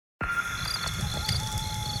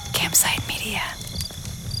Campsite Media.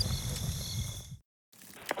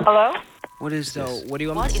 Hello? What is this? What do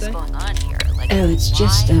you want What me to is say? going on here? Like, Oh, it's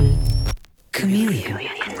just, Chameleon.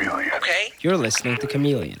 Okay. You're listening to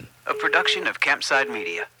Chameleon. A production of Campsite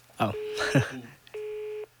Media. Oh.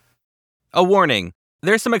 A warning.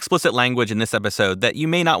 There's some explicit language in this episode that you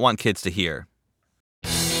may not want kids to hear.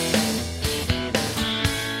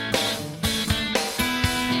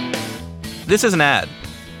 This is an ad.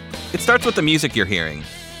 It starts with the music you're hearing.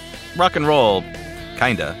 Rock and roll,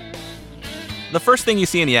 kinda. The first thing you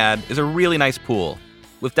see in the ad is a really nice pool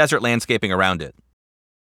with desert landscaping around it.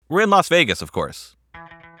 We're in Las Vegas, of course.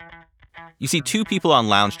 You see two people on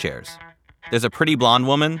lounge chairs. There's a pretty blonde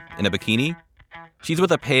woman in a bikini. She's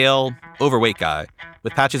with a pale, overweight guy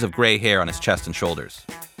with patches of gray hair on his chest and shoulders.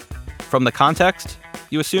 From the context,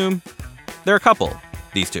 you assume they're a couple,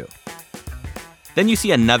 these two. Then you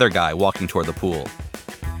see another guy walking toward the pool.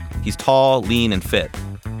 He's tall, lean, and fit,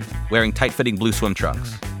 wearing tight-fitting blue swim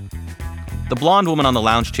trunks. The blonde woman on the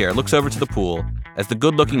lounge chair looks over to the pool as the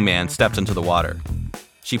good-looking man steps into the water.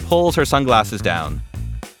 She pulls her sunglasses down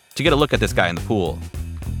to get a look at this guy in the pool.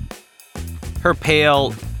 Her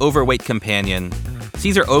pale, overweight companion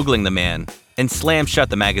sees her ogling the man and slams shut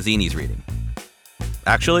the magazine he's reading.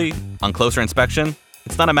 Actually, on closer inspection,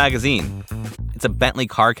 it's not a magazine. It's a Bentley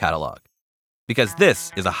car catalog. Because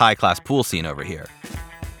this is a high-class pool scene over here.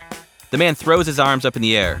 The man throws his arms up in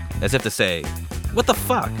the air as if to say, "What the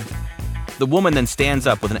fuck?" The woman then stands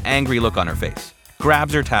up with an angry look on her face,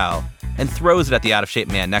 grabs her towel, and throws it at the out-of-shape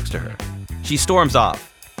man next to her. She storms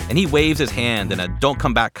off, and he waves his hand in a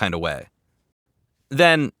don't-come-back kind of way.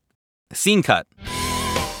 Then, scene cut.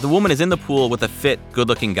 The woman is in the pool with a fit,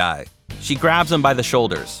 good-looking guy. She grabs him by the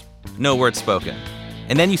shoulders. No words spoken.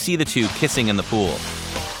 And then you see the two kissing in the pool.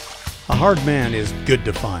 A hard man is good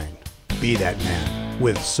to find. Be that man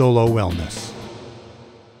with Solo Wellness.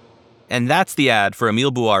 And that's the ad for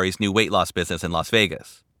Emil Buari's new weight loss business in Las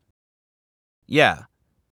Vegas. Yeah,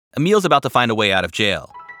 Emil's about to find a way out of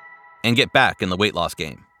jail and get back in the weight loss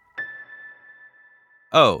game.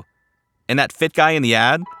 Oh, and that fit guy in the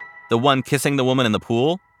ad, the one kissing the woman in the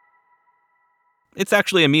pool, it's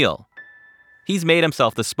actually Emil. He's made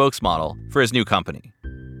himself the spokesmodel for his new company.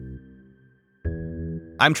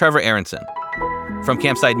 I'm Trevor Aronson. From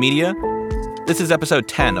Campsite Media, this is episode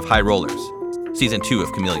 10 of High Rollers, season 2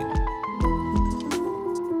 of Chameleon.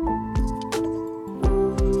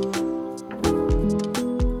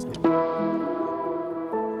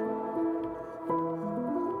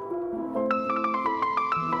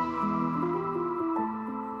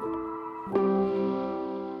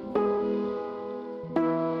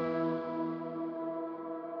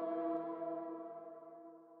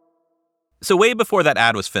 So way before that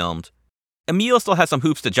ad was filmed, Emil still has some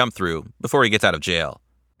hoops to jump through before he gets out of jail.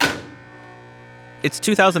 It's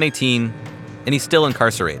 2018, and he's still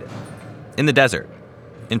incarcerated, in the desert,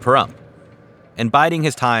 in Pahrump, and biding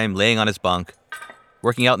his time laying on his bunk,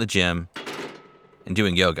 working out in the gym, and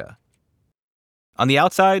doing yoga. On the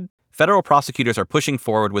outside, federal prosecutors are pushing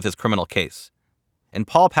forward with his criminal case, and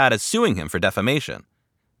Paul Pad is suing him for defamation,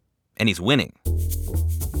 and he's winning.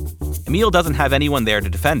 Emil doesn't have anyone there to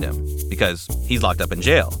defend him because he's locked up in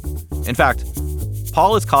jail. In fact,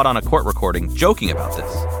 Paul is caught on a court recording joking about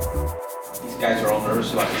this. These guys are all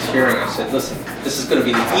nervous about this hearing. I said, listen, this is going to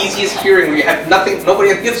be the easiest hearing where you have nobody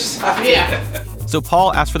on the other side. Yeah. So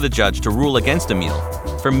Paul asked for the judge to rule against Emil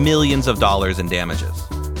for millions of dollars in damages.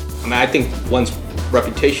 I mean, I think one's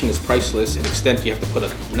reputation is priceless. To the extent you have to put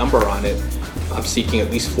a number on it, I'm seeking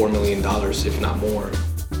at least $4 million, if not more.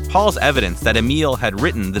 Paul's evidence that Emil had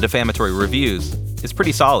written the defamatory reviews is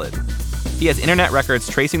pretty solid. He has internet records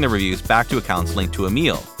tracing the reviews back to accounts linked to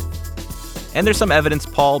Emil. And there's some evidence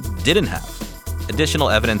Paul didn't have. Additional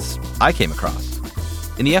evidence I came across.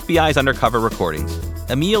 In the FBI's undercover recordings,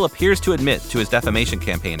 Emil appears to admit to his defamation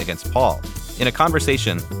campaign against Paul in a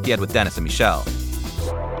conversation he had with Dennis and Michelle.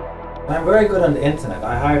 I'm very good on the internet.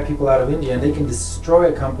 I hire people out of India and they can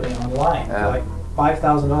destroy a company online. Like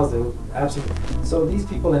 $5,000, they would absolutely. So these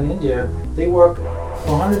people in India, they work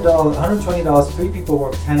for $100, $120. 3 people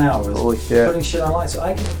work 10 hours. Holy shit! Putting shit online, so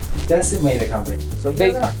I can decimate a company. So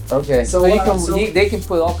they okay. So they can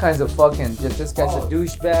put all kinds of fucking. Just this guy's a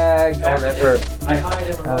douchebag. Whatever. I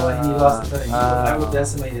hired him and he lost. I would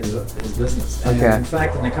decimate his business. And in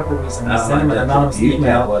fact, in a couple of weeks, I'm gonna send him an anonymous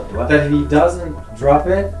email that if he doesn't drop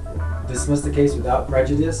it, dismiss the case without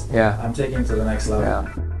prejudice. I'm taking him to the next level.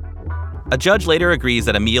 Yeah. A judge later agrees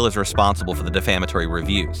that Emil is responsible for the defamatory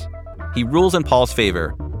reviews. He rules in Paul's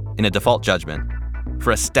favor in a default judgment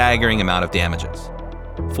for a staggering amount of damages.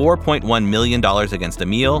 $4.1 million against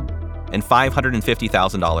Emil and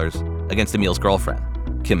 $550,000 against Emil's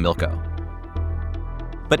girlfriend. Kim Milko.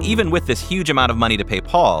 But even with this huge amount of money to pay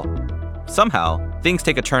Paul, somehow things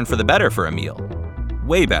take a turn for the better for Emil.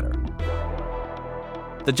 Way better.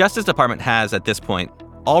 The Justice Department has, at this point,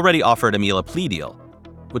 already offered Emil a plea deal,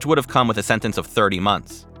 which would have come with a sentence of 30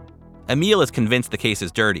 months. Emil is convinced the case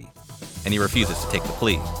is dirty, and he refuses to take the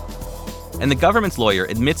plea. And the government's lawyer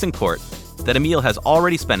admits in court that Emil has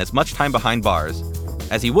already spent as much time behind bars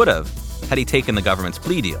as he would have had he taken the government's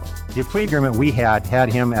plea deal. The plea agreement we had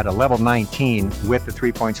him at a level 19 with the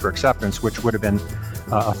 3 points for acceptance, which would have been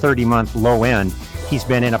a 30-month low end. He's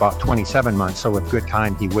been in about 27 months, so with good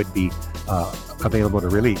time, he would be available to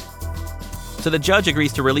release. So the judge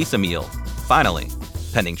agrees to release Emil, finally,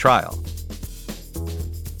 pending trial.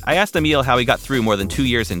 I asked Emil how he got through more than 2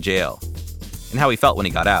 years in jail, and how he felt when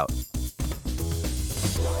he got out.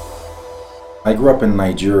 I grew up in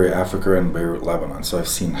Nigeria, Africa, and Beirut, Lebanon, so I've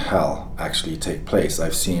seen hell actually take place.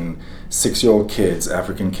 I've seen 6-year-old kids,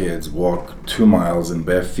 African kids, walk 2 miles in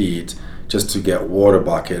bare feet just to get water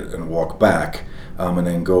bucket and walk back, and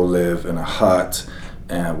then go live in a hut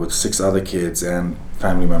with 6 other kids and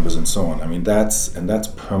family members and so on. I mean, that's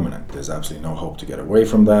permanent. There's absolutely no hope to get away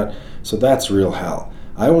from that. So that's real hell.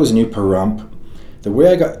 I always knew Pahrump, the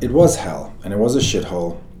way I got, it was hell, and it was a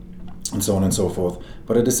shithole, and so on and so forth.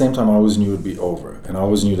 But at the same time, I always knew it would be over, and I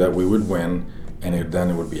always knew that we would win, and then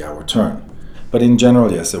it would be our turn. But in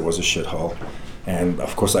general, yes, it was a shithole, and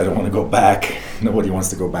of course I don't want to go back. Nobody wants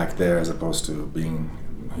to go back there as opposed to being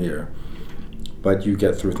here. But you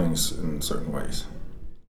get through things in certain ways.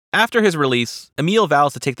 After his release, Emil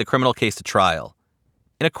vows to take the criminal case to trial.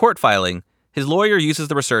 In a court filing, his lawyer uses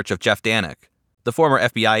the research of Jeff Danik, the former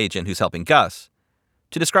FBI agent who's helping Gus,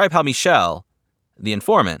 to describe how Michel, the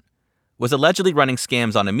informant, was allegedly running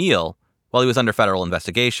scams on Emil while he was under federal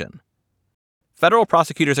investigation. Federal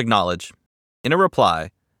prosecutors acknowledge, in a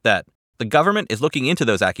reply, that the government is looking into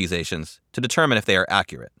those accusations to determine if they are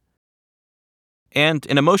accurate. And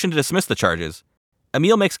in a motion to dismiss the charges,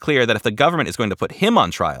 Emil makes clear that if the government is going to put him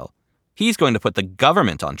on trial, he's going to put the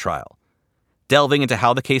government on trial, delving into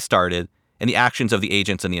how the case started and the actions of the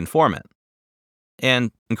agents and the informant.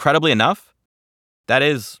 And incredibly enough, that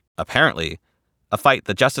is, apparently, a fight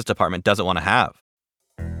the Justice Department doesn't want to have.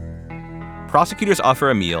 Prosecutors offer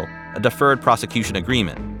Emil a deferred prosecution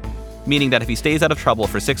agreement, meaning that if he stays out of trouble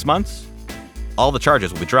for 6 months, all the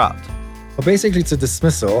charges will be dropped. Well, basically, it's a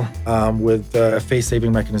dismissal with a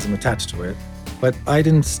face-saving mechanism attached to it. But I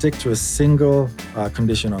didn't stick to a single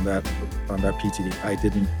condition on that PTD. I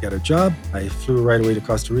didn't get a job. I flew right away to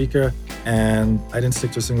Costa Rica, and I didn't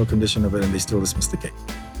stick to a single condition of it, and they still dismissed the case.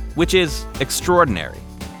 Which is extraordinary.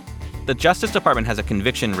 The Justice Department has a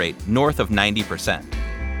conviction rate north of 90%.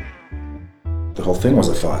 The whole thing was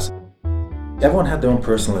a farce. Everyone had their own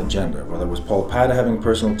personal agenda, whether it was Paul Patta having a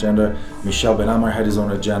personal agenda, Michel Ben Amar had his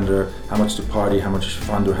own agenda, how much to party, how much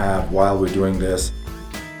fun to have while we're doing this.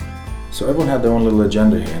 So everyone had their own little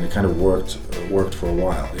agenda here, and it kind of worked for a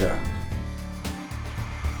while, yeah.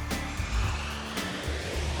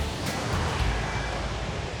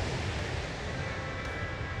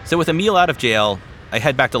 So with Emil out of jail, I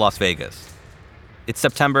head back to Las Vegas. It's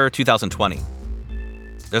September 2020.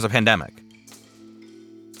 There's a pandemic.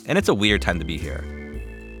 And it's a weird time to be here.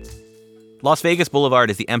 Las Vegas Boulevard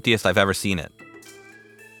is the emptiest I've ever seen it.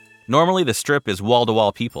 Normally, the Strip is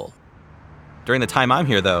wall-to-wall people. During the time I'm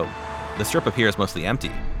here, though, the Strip appears mostly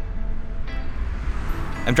empty.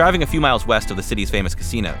 I'm driving a few miles west of the city's famous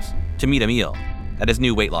casinos to meet Emil at his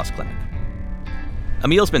new weight loss clinic.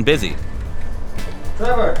 Emil's been busy.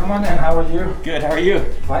 Trevor, come on in. How are you? Good, how are you?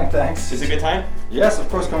 Fine, thanks. Is it a good time? Yes, of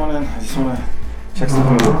course, come on in. I just want to check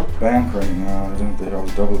something with the bank right now. I don't think I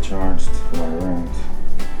was double charged for my rent.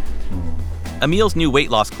 Emil's new weight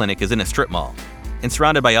loss clinic is in a strip mall and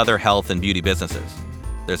surrounded by other health and beauty businesses.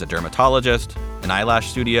 There's a dermatologist, an eyelash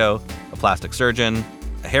studio, a plastic surgeon,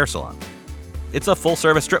 a hair salon. It's a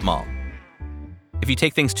full-service strip mall. If you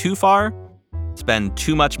take things too far, spend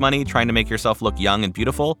too much money trying to make yourself look young and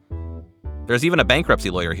beautiful, there's even a bankruptcy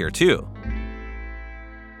lawyer here too.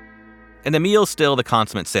 And Emil's still the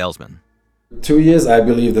consummate salesman. 2 years, I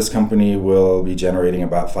believe this company will be generating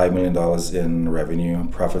about $5 million in revenue.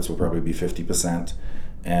 Profits will probably be 50%,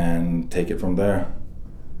 and take it from there.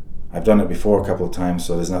 I've done it before a couple of times,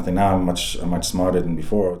 so there's nothing now. I'm much smarter than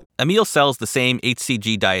before. Emil sells the same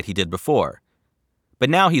HCG diet he did before, but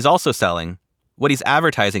now he's also selling what he's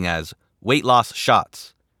advertising as weight loss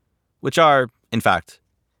shots, which are, in fact,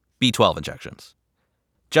 B12 injections.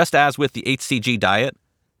 Just as with the HCG diet,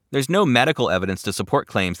 there's no medical evidence to support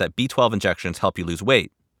claims that B12 injections help you lose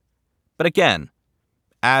weight. But again,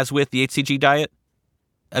 as with the HCG diet,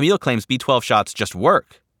 Emil claims B12 shots just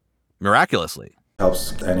work, miraculously.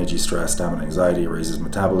 Helps energy, stress, stamina, anxiety, raises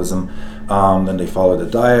metabolism. Then they follow the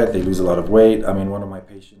diet, they lose a lot of weight. I mean, one of my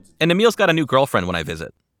patients... And Emil's got a new girlfriend when I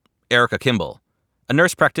visit, Erica Kimball, a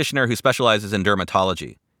nurse practitioner who specializes in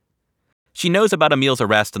dermatology. She knows about Emil's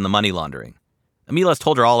arrest and the money laundering. Emil has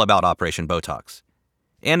told her all about Operation Botox,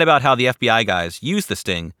 and about how the FBI guys use the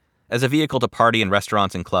sting as a vehicle to party in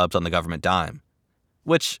restaurants and clubs on the government dime,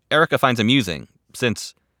 which Erica finds amusing,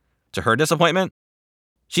 since, to her disappointment,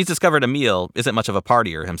 she's discovered Emil isn't much of a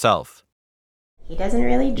partier himself. He doesn't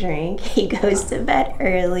really drink. He goes to bed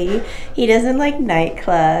early. He doesn't like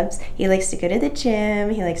nightclubs. He likes to go to the gym.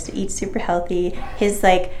 He likes to eat super healthy. His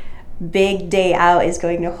big day out is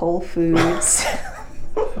going to Whole Foods.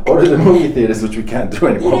 Or to the movie theaters, which we can't do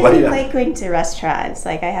anymore. He doesn't like going to restaurants.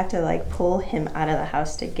 I have to pull him out of the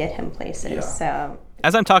house to get him places. Yeah. So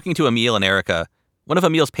As I'm talking to Emil and Erica, one of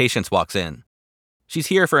Emil's patients walks in. She's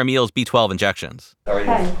here for Emil's B12 injections. How are you?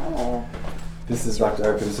 Hi. This is Dr.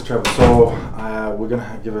 Erica. This is Trevor. So we're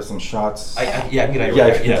gonna give her some shots. Of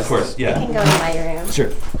course. you can go in my room.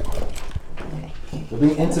 Sure. We're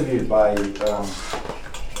being interviewed by.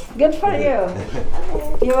 Good for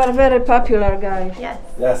you. You are a very popular guy. Yes.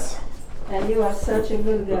 Yes. And you are such a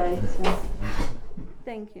good guy. So.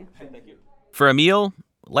 Thank you. For Emil,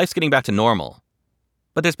 life's getting back to normal.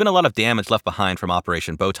 But there's been a lot of damage left behind from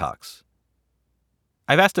Operation Botox.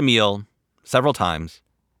 I've asked Emil, several times,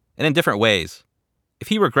 and in different ways, if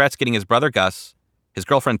he regrets getting his brother Gus, his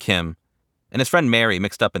girlfriend Kim, and his friend Mary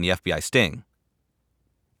mixed up in the FBI sting.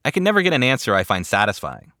 I can never get an answer I find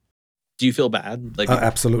satisfying. Do you feel bad?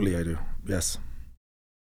 Absolutely, I do. Yes.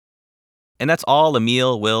 And that's all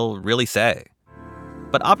Emil will really say.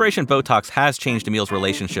 But Operation Botox has changed Emil's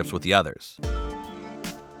relationships with the others.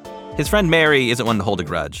 His friend Mary isn't one to hold a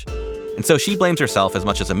grudge, and so she blames herself as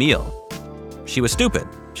much as Emil. She was stupid,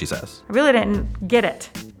 she says. I really didn't get it.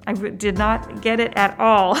 I did not get it at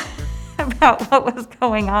all about what was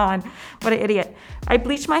going on. What an idiot. I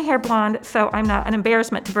bleached my hair blonde so I'm not an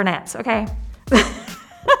embarrassment to brunettes, okay?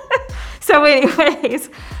 So anyways,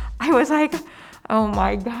 I was like, oh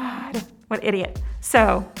my God, what idiot.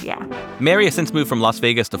 So, yeah. Mary has since moved from Las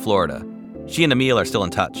Vegas to Florida. She and Emil are still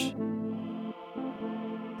in touch.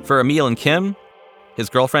 For Emil and Kim, his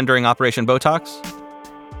girlfriend during Operation Botox,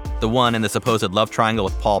 the one in the supposed love triangle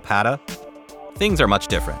with Paul Pata, things are much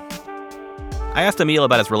different. I asked Emil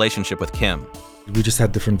about his relationship with Kim. We just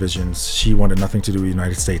had different visions. She wanted nothing to do with the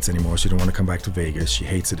United States anymore. She didn't want to come back to Vegas. She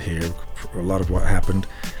hates it here, a lot of what happened.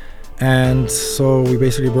 And so we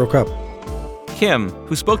basically broke up. Kim,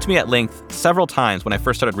 who spoke to me at length several times when I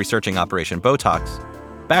first started researching Operation Botox,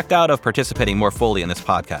 backed out of participating more fully in this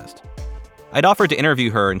podcast. I'd offered to interview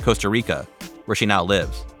her in Costa Rica, where she now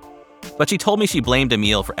lives. But she told me she blamed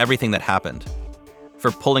Emil for everything that happened, for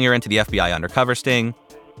pulling her into the FBI undercover sting,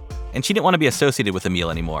 and she didn't want to be associated with Emil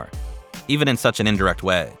anymore, even in such an indirect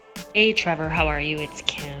way. Hey Trevor, how are you? It's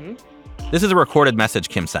Kim. This is a recorded message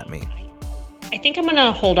Kim sent me. I think I'm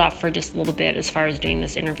gonna hold off for just a little bit as far as doing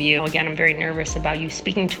this interview. Again, I'm very nervous about you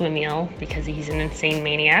speaking to Emil because he's an insane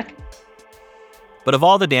maniac. But of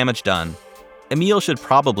all the damage done, Emil should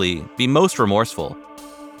probably be most remorseful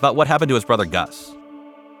about what happened to his brother Gus.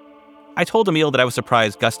 I told Emil that I was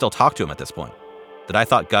surprised Gus still talked to him at this point, that I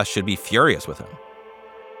thought Gus should be furious with him.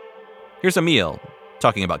 Here's Emil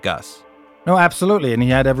talking about Gus. No, absolutely, and he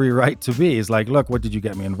had every right to be. He's like, look, what did you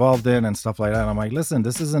get me involved in and stuff like that. And I'm like, listen,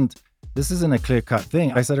 this isn't a clear-cut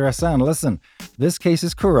thing. I said to Hassan, listen, this case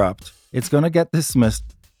is corrupt. It's going to get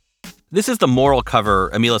dismissed. This is the moral cover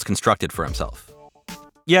Emil has constructed for himself.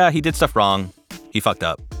 Yeah, he did stuff wrong. He fucked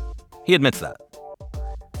up. He admits that.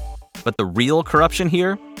 But the real corruption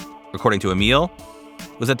here, according to Emil,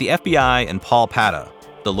 was that the FBI and Paul Pata,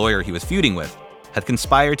 the lawyer he was feuding with, had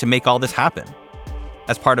conspired to make all this happen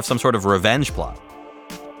as part of some sort of revenge plot.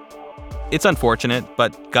 It's unfortunate,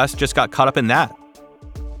 but Gus just got caught up in that.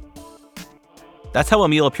 That's how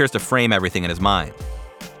Emil appears to frame everything in his mind.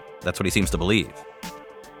 That's what he seems to believe.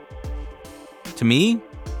 To me,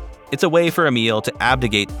 it's a way for Emil to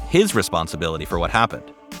abdicate his responsibility for what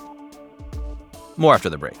happened. More after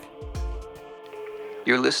the break.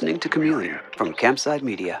 You're listening to Chameleon from Campside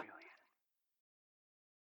Media.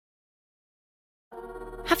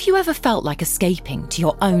 Have you ever felt like escaping to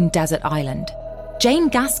your own desert island? Jane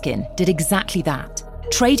Gaskin did exactly that,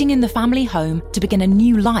 trading in the family home to begin a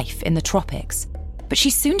new life in the tropics. But she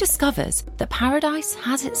soon discovers that paradise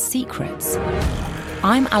has its secrets.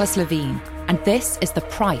 I'm Alice Levine, and this is The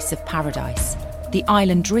Price of Paradise, the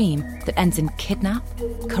island dream that ends in kidnap,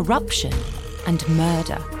 corruption, and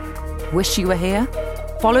murder. Wish you were here?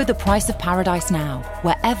 Follow The Price of Paradise now,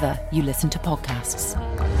 wherever you listen to podcasts.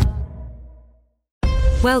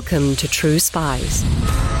 Welcome to True Spies,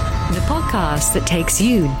 the podcast that takes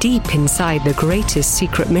you deep inside the greatest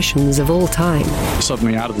secret missions of all time.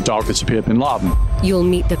 Suddenly out of the darkness appeared Bin Laden. You'll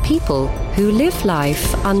meet the people who live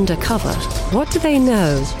life undercover. What do they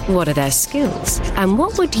know? What are their skills? And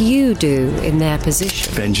what would you do in their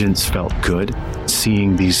position? Vengeance felt good.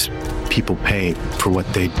 Seeing these people pay for what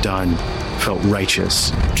they'd done felt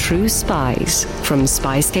righteous. True Spies from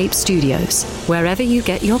Spyscape Studios, wherever you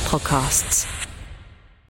get your podcasts.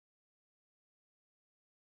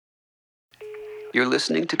 You're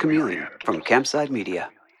listening to Chameleon from Campside Media.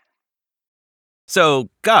 So,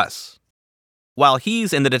 Gus, while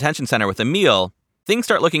he's in the detention center with Emil, things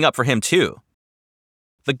start looking up for him too.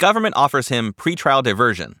 The government offers him pretrial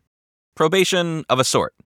diversion, probation of a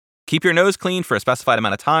sort. Keep your nose clean for a specified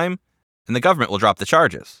amount of time, and the government will drop the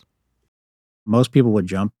charges. Most people would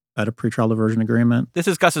jump at a pretrial diversion agreement. This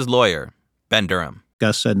is Gus's lawyer, Ben Durham.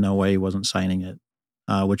 Gus said no way he wasn't signing it,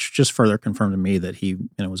 which just further confirmed to me that he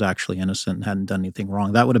was actually innocent and hadn't done anything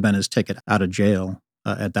wrong. That would have been his ticket out of jail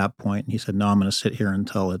at that point. And he said, no, I'm going to sit here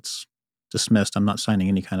until it's dismissed. I'm not signing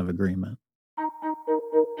any kind of agreement.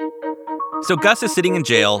 So Gus is sitting in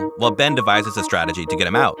jail while Ben devises a strategy to get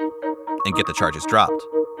him out and get the charges dropped.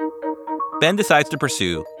 Ben decides to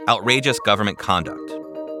pursue outrageous government conduct.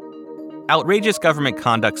 Outrageous government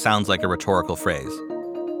conduct sounds like a rhetorical phrase,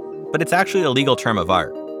 but it's actually a legal term of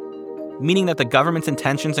art, meaning that the government's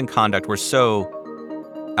intentions and conduct were so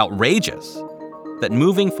outrageous that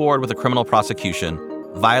moving forward with a criminal prosecution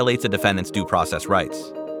violates a defendant's due process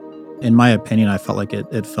rights. In my opinion, I felt like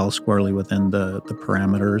it fell squarely within the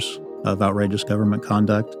parameters of outrageous government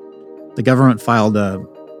conduct. The government filed a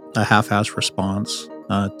half-assed response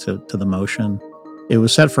to the motion. It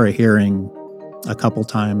was set for a hearing a couple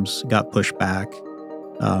times, got pushed back.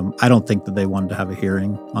 I don't think that they wanted to have a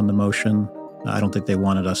hearing on the motion. I don't think they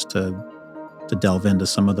wanted us to delve into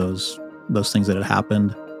some of those things that had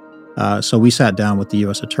happened. So we sat down with the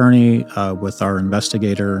U.S. attorney, with our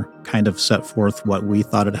investigator, kind of set forth what we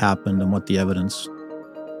thought had happened and what the evidence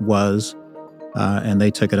was. And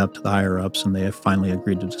they took it up to the higher-ups, and they have finally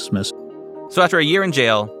agreed to dismiss. So after a year in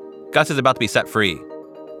jail, Gus is about to be set free.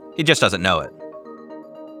 He just doesn't know it.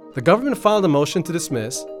 The government filed a motion to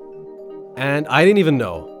dismiss, and I didn't even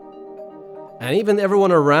know. And even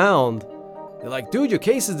everyone around, they're like, dude, your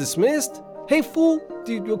case is dismissed? Hey, fool,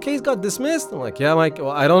 dude, your case got dismissed? I'm like, yeah, Mike,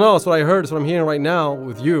 well, I don't know. That's what I heard. That's what I'm hearing right now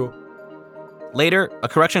with you. Later, a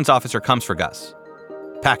corrections officer comes for Gus.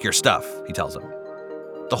 Pack your stuff, he tells him.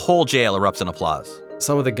 The whole jail erupts in applause.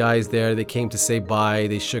 Some of the guys there, they came to say bye.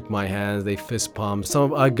 They shook my hands. They fist pumped.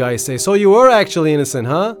 Some guys say, so you were actually innocent,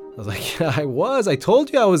 huh? I was like, yeah, I was. I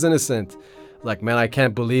told you I was innocent. Like, man, I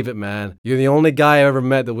can't believe it, man. You're the only guy I ever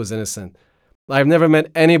met that was innocent. I've never met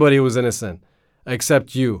anybody who was innocent,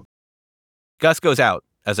 except you. Gus goes out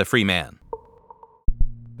as a free man.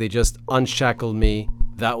 They just unshackled me.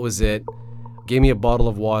 That was it. Gave me a bottle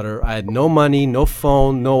of water. I had no money, no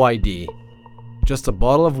phone, no ID. Just a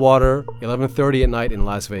bottle of water, 11:30 at night in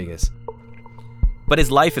Las Vegas. But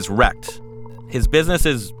his life is wrecked. His business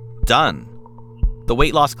is done. The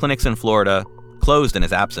weight loss clinics in Florida closed in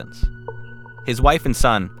his absence. His wife and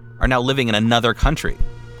son are now living in another country.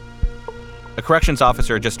 A corrections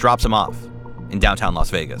officer just drops him off in downtown Las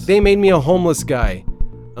Vegas. They made me a homeless guy.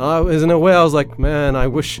 In a way, I was like, man, I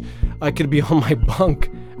wish I could be on my bunk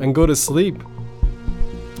and go to sleep.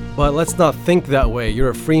 But let's not think that way. You're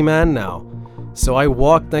a free man now. So I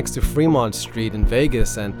walked next to Fremont Street in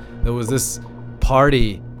Vegas, and there was this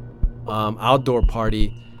party, outdoor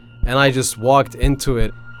party, and I just walked into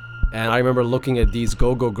it. And I remember looking at these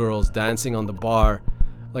go-go girls dancing on the bar.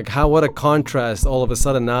 Like, what a contrast. All of a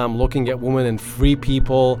sudden now I'm looking at women and free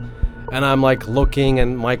people, and I'm like looking,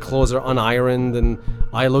 and my clothes are unironed, and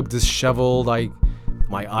I look disheveled.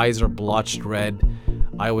 My eyes are blotched red.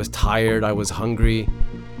 I was tired. I was hungry.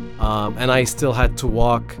 And I still had to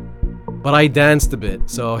walk. But I danced a bit.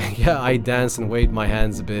 So yeah, I danced and waved my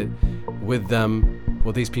hands a bit with them,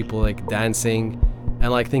 with these people like dancing.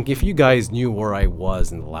 And like, think if you guys knew where I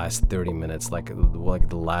was in the last 30 minutes, like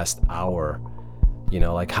the last hour,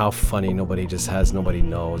 like how funny, nobody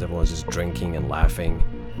knows, everyone's just drinking and laughing.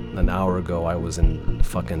 An hour ago, I was in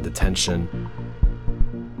fucking detention.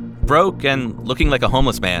 Broke and looking like a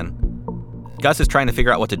homeless man, Gus is trying to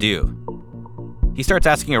figure out what to do. He starts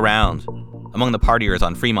asking around among the partiers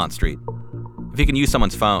on Fremont Street if he can use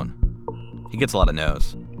someone's phone. He gets a lot of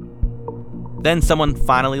no's. Then someone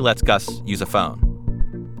finally lets Gus use a phone.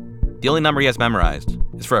 The only number he has memorized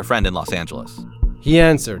is for a friend in Los Angeles. He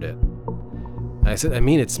answered it. I said,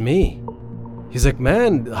 it's me. He's like,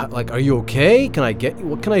 man, are you okay?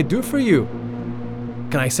 What can I do for you?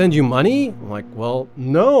 can I send you money? I'm like, well,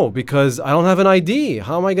 no, because I don't have an ID.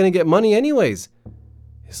 How am I going to get money anyways?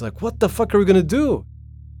 He's like, what the fuck are we going to do?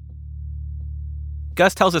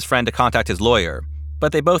 Gus tells his friend to contact his lawyer,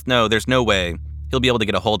 but they both know there's no way he'll be able to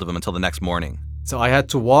get a hold of him until the next morning. So I had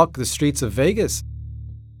to walk the streets of Vegas.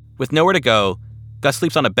 With nowhere to go, Gus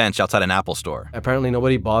sleeps on a bench outside an Apple store. Apparently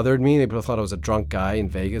nobody bothered me. They both thought I was a drunk guy in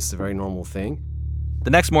Vegas. It's a very normal thing. The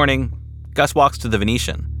next morning, Gus walks to the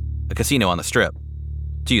Venetian, a casino on the Strip,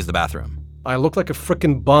 to use the bathroom. I looked like a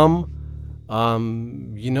frickin' bum.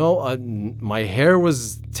 My hair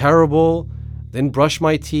was terrible. Didn't brush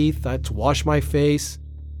my teeth. I had to wash my face.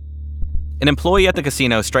 An employee at the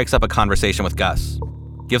casino strikes up a conversation with Gus,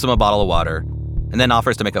 gives him a bottle of water, and then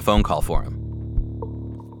offers to make a phone call for him.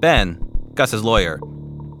 Ben, Gus's lawyer,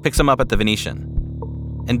 picks him up at the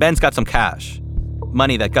Venetian. And Ben's got some cash,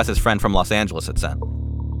 money that Gus's friend from Los Angeles had sent.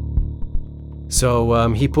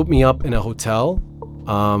 So he put me up in a hotel,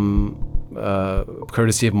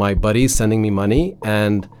 courtesy of my buddies sending me money,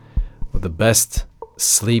 and the best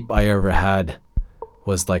sleep I ever had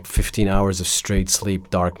was like 15 hours of straight sleep,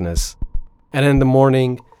 darkness. And in the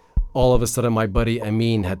morning, all of a sudden my buddy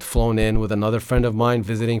Amin had flown in with another friend of mine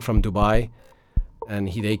visiting from Dubai,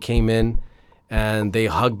 and they came in and they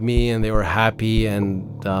hugged me and they were happy,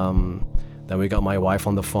 and then we got my wife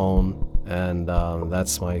on the phone, and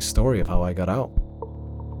that's my story of how I got out.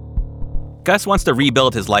 Gus wants to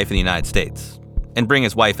rebuild his life in the United States and bring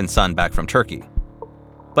his wife and son back from Turkey.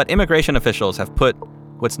 But immigration officials have put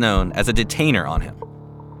what's known as a detainer on him,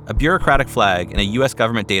 a bureaucratic flag in a U.S.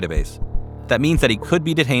 government database that means that he could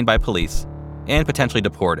be detained by police and potentially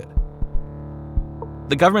deported.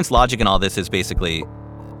 The government's logic in all this is basically,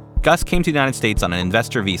 Gus came to the United States on an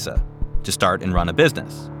investor visa to start and run a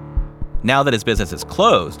business. Now that his business is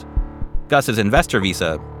closed, Gus's investor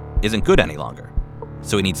visa isn't good any longer,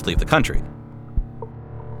 so he needs to leave the country.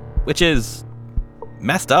 Which is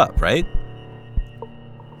messed up, right?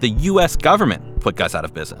 The U.S. government put Gus out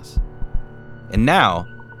of business. And now,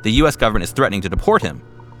 the U.S. government is threatening to deport him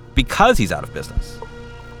because he's out of business.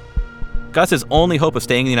 Gus's only hope of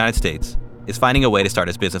staying in the United States is finding a way to start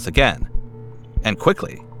his business again, and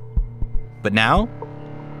quickly. But now,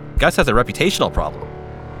 Gus has a reputational problem.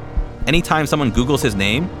 Anytime someone Googles his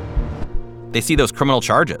name, they see those criminal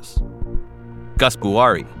charges. Gus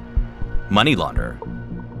Buari, money launderer.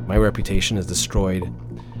 My reputation is destroyed.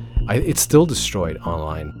 It's still destroyed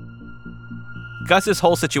online. Gus's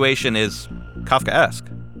whole situation is Kafkaesque.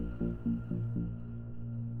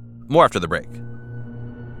 More after the break.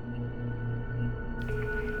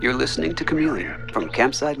 You're listening to Chameleon from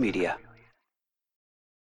Campside Media.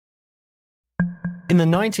 In the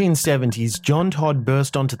 1970s, John Todd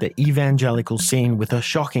burst onto the evangelical scene with a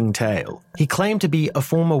shocking tale. He claimed to be a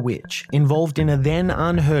former witch involved in a then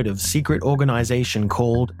unheard of secret organization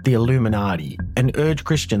called the Illuminati, and urged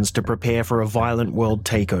Christians to prepare for a violent world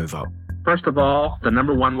takeover. First of all, the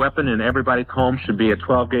number one weapon in everybody's home should be a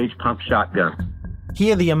 12-gauge pump shotgun.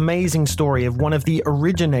 Hear the amazing story of one of the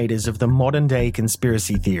originators of the modern-day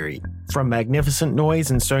conspiracy theory. From Magnificent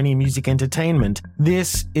Noise and Sony Music Entertainment,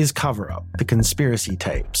 this is Cover Up, the Conspiracy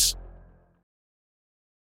Tapes.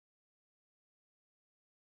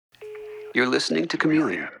 You're listening to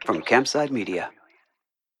Chameleon from Campside Media.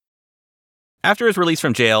 After his release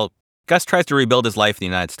from jail, Gus tries to rebuild his life in the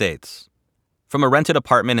United States. From a rented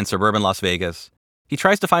apartment in suburban Las Vegas, he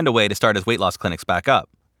tries to find a way to start his weight loss clinics back up.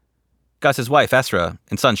 Gus's wife, Esra,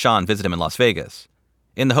 and son, Sean, visit him in Las Vegas,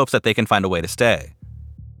 in the hopes that they can find a way to stay.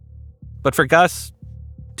 But for Gus,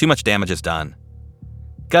 too much damage is done.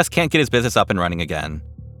 Gus can't get his business up and running again.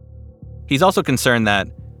 He's also concerned that,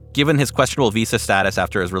 given his questionable visa status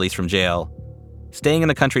after his release from jail, staying in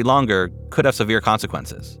the country longer could have severe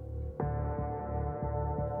consequences.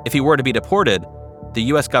 If he were to be deported, the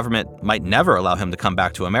U.S. government might never allow him to come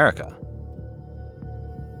back to America.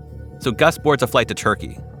 So Gus boards a flight to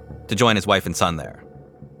Turkey to join his wife and son there.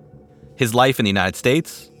 His life in the United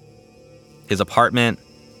States, his apartment,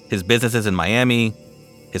 his businesses in Miami,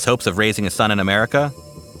 his hopes of raising his son in America,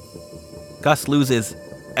 Gus loses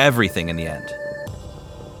everything in the end.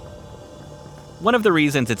 One of the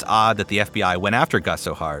reasons it's odd that the FBI went after Gus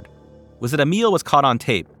so hard was that Emil was caught on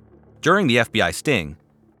tape during the FBI sting,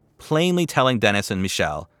 plainly telling Dennis and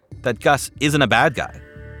Michelle that Gus isn't a bad guy,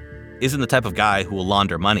 isn't the type of guy who will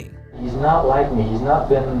launder money. He's not like me. He's not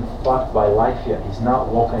been fucked by life yet. He's not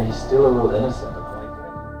walking. He's still a little innocent.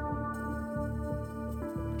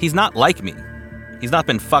 He's not like me. He's not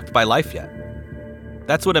been fucked by life yet.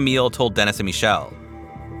 That's what Emil told Dennis and Michelle.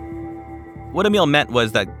 What Emil meant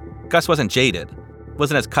was that Gus wasn't jaded,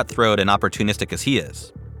 wasn't as cutthroat and opportunistic as he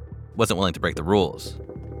is, wasn't willing to break the rules.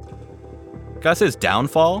 Gus's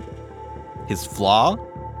downfall, his flaw,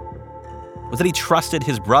 was that he trusted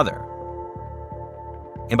his brother.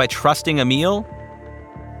 And by trusting Emil,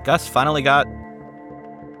 Gus finally got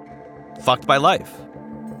fucked by life.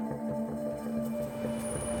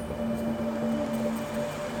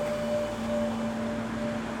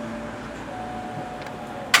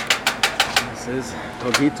 This is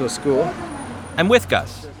Ogito School. I'm with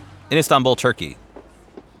Gus in Istanbul, Turkey.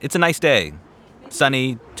 It's a nice day.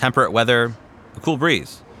 Sunny, temperate weather, a cool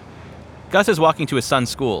breeze. Gus is walking to his son's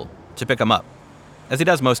school to pick him up, as he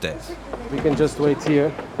does most days. We can just wait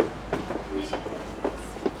here.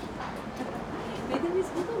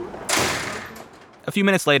 A few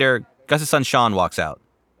minutes later, Gus's son Sean walks out.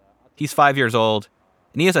 He's 5 years old,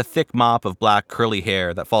 and he has a thick mop of black curly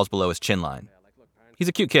hair that falls below his chin line. He's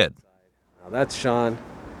a cute kid. Now that's Sean.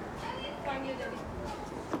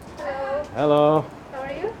 Hello. How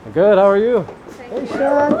are you? Good, how are you? Hey,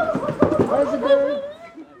 Sean. How's it going?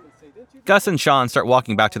 Gus and Sean start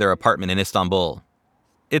walking back to their apartment in Istanbul.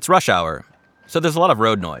 It's rush hour, so there's a lot of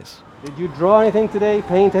road noise. Did you draw anything today?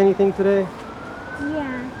 Paint anything today?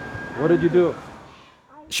 Yeah. What did you do?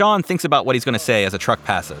 Sean thinks about what he's going to say as a truck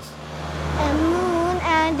passes. A moon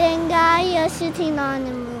and a guy sitting on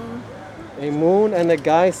the moon. A moon and a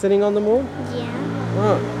guy sitting on the moon? Yeah.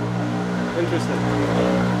 Huh. Interesting.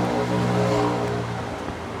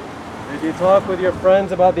 Did you talk with your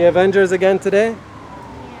friends about the Avengers again today? Yeah.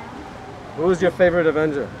 Who's your favorite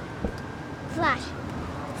Avenger? Flash.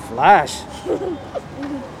 Flash?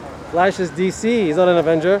 Flash is DC, he's not an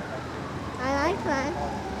Avenger. I like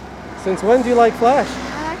Flash. Since when do you like Flash?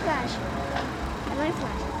 I like Flash. I like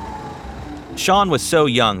Flash. Sean was so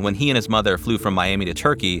young when he and his mother flew from Miami to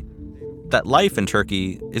Turkey that life in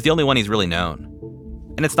Turkey is the only one he's really known.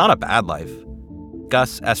 And it's not a bad life.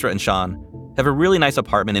 Gus, Esra, and Sean have a really nice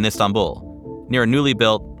apartment in Istanbul, near a newly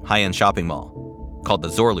built high-end shopping mall called the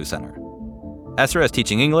Zorlu Center. Esra is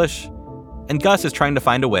teaching English, and Gus is trying to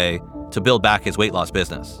find a way to build back his weight loss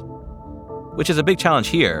business, which is a big challenge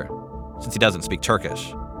here since he doesn't speak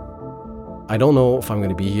Turkish. I don't know if I'm going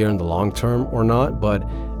to be here in the long term or not, but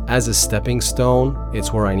as a stepping stone,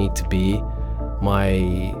 it's where I need to be.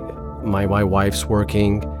 My wife's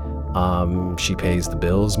working. She pays the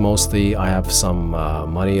bills mostly. I have some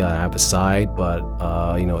money I have aside, but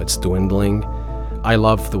it's dwindling. I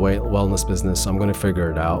love the wellness business. I'm going to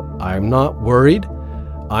figure it out. I'm not worried.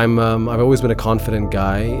 I've always been a confident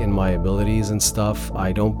guy in my abilities and stuff.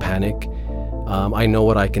 I don't panic. I know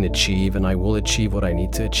what I can achieve, and I will achieve what I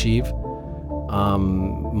need to achieve.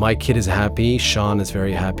 My kid is happy. Sean is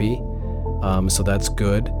very happy. So that's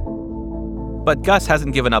good. But Gus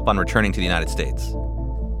hasn't given up on returning to the United States.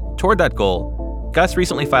 Toward that goal, Gus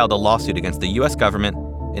recently filed a lawsuit against the U.S. government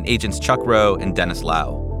and agents Chuck Rowe and Dennis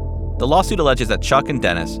Lau. The lawsuit alleges that Chuck and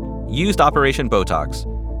Dennis used Operation Botox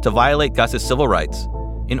to violate Gus's civil rights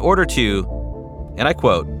in order to, and I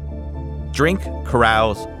quote, drink,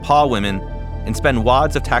 carouse, paw women, and spend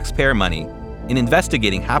wads of taxpayer money in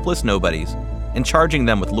investigating hapless nobodies and charging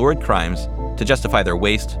them with lurid crimes to justify their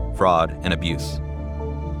waste, fraud, and abuse.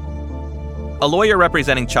 A lawyer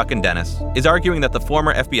representing Chuck and Dennis is arguing that the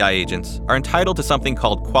former FBI agents are entitled to something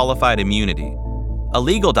called qualified immunity, a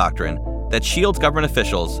legal doctrine that shields government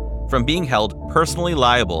officials from being held personally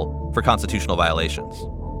liable for constitutional violations.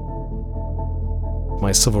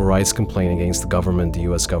 My civil rights complaint against the government, the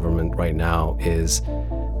U.S. government right now, is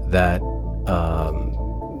that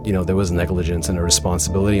there was negligence and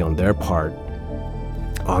irresponsibility on their part,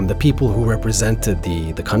 on the people who represented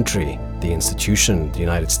the country, the institution, the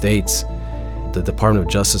United States. The Department of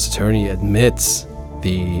Justice attorney admits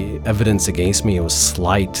the evidence against me was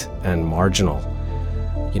slight and marginal.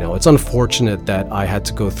 It's unfortunate that I had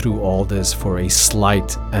to go through all this for a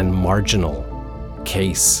slight and marginal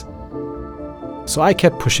case. So I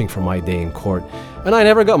kept pushing for my day in court, and I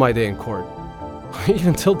never got my day in court.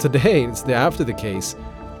 Even till today, it's after the case,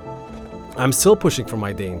 I'm still pushing for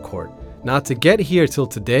my day in court. Not to get here till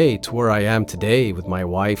today, to where I am today with my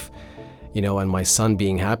wife, and my son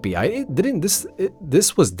being happy.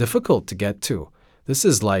 This was difficult to get to. This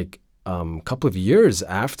is like a couple of years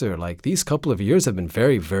after. Like, these couple of years have been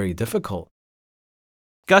very, very difficult.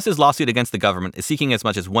 Gus's lawsuit against the government is seeking as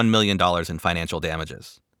much as $1 million in financial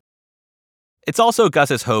damages. It's also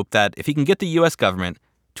Gus's hope that if he can get the U.S. government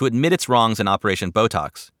to admit its wrongs in Operation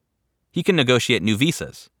Botox, he can negotiate new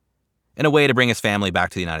visas and a way to bring his family back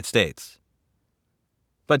to the United States.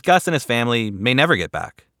 But Gus and his family may never get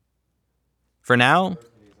back. For now,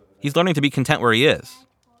 he's learning to be content where he is,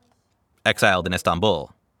 exiled in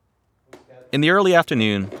Istanbul. In the early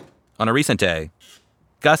afternoon, on a recent day,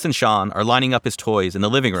 Gus and Sean are lining up his toys in the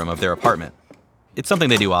living room of their apartment. It's something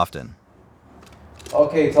they do often.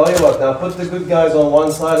 Okay, tell you what, now put the good guys on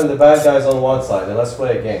one side and the bad guys on one side, and let's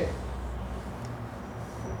play a game.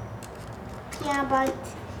 Yeah, but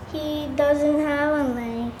he doesn't have a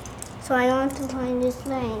leg, so I want to find his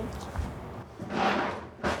leg.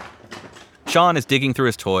 Sean is digging through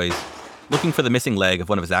his toys, looking for the missing leg of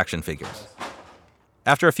one of his action figures.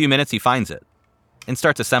 After a few minutes, he finds it and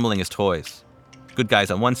starts assembling his toys. Good guys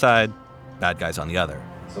on one side, bad guys on the other.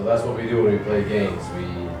 So that's what we do when we play games. We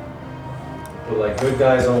put like good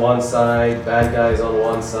guys on one side, bad guys on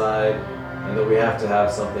one side, and then we have to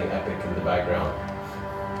have something epic in the background.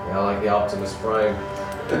 You know, like the Optimus Prime,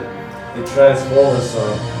 the Transformers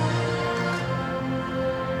song.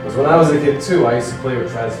 Because when I was a kid too, I used to play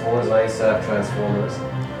with Transformers, and I used to have Transformers.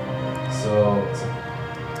 So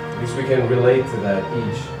at least we can relate to that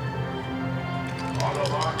each.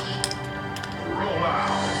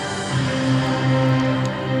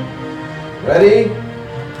 Ready?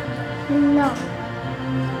 No.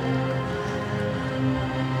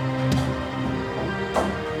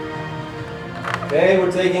 Okay,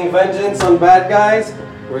 we're taking vengeance on bad guys.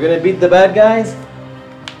 We're gonna beat the bad guys.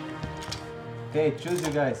 Okay, choose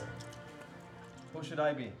you guys. Who should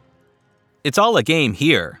I be? It's all a game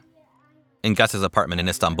here, in Gus's apartment in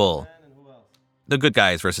Istanbul. The good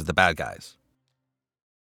guys versus the bad guys.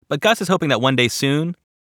 But Gus is hoping that one day soon,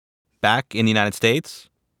 back in the United States,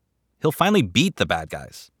 he'll finally beat the bad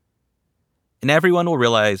guys. And everyone will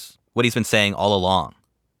realize what he's been saying all along.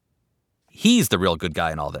 He's the real good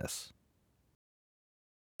guy in all this.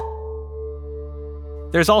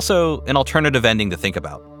 There's also an alternative ending to think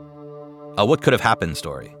about. A what could have happened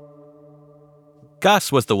story.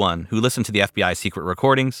 Gus was the one who listened to the FBI's secret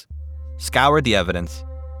recordings, scoured the evidence,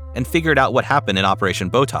 and figured out what happened in Operation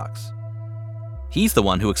Botox. He's the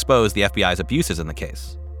one who exposed the FBI's abuses in the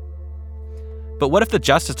case. But what if the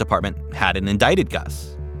Justice Department hadn't indicted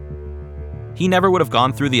Gus? He never would have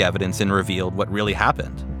gone through the evidence and revealed what really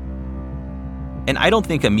happened. And I don't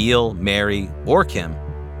think Emil, Mary, or Kim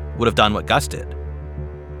would have done what Gus did.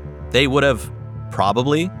 They would have,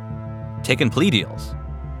 probably, taken plea deals.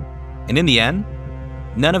 And in the end,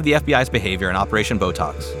 none of the FBI's behavior in Operation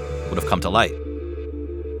Botox would have come to light.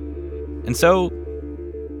 And so,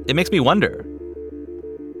 it makes me wonder,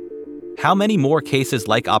 how many more cases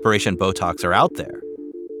like Operation Botox are out there?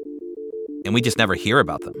 And we just never hear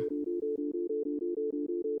about them.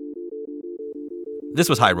 This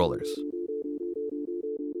was High Rollers.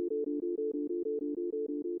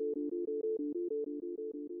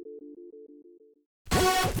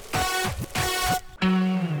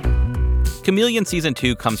 Chameleon Season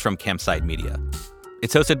 2 comes from Campside Media.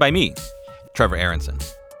 It's hosted by me, Trevor Aronson.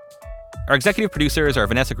 Our executive producers are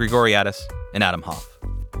Vanessa Grigoriadis and Adam Hoff.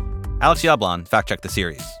 Alex Yablon fact-checked the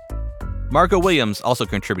series. Margot Williams also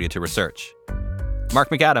contributed to research. Mark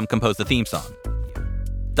McAdam composed the theme song.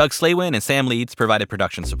 Doug Slaywin and Sam Leeds provided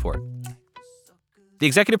production support. The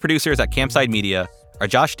executive producers at Campside Media are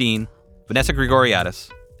Josh Dean, Vanessa Grigoriadis,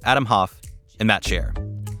 Adam Hoff, and Matt Scher.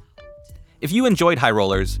 If you enjoyed High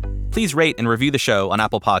Rollers, please rate and review the show on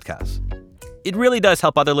Apple Podcasts. It really does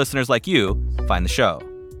help other listeners like you find the show.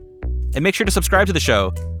 And make sure to subscribe to the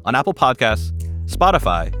show on Apple Podcasts,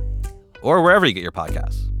 Spotify, or wherever you get your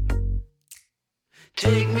podcasts.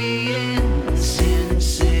 Take me in, Sin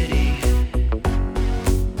City.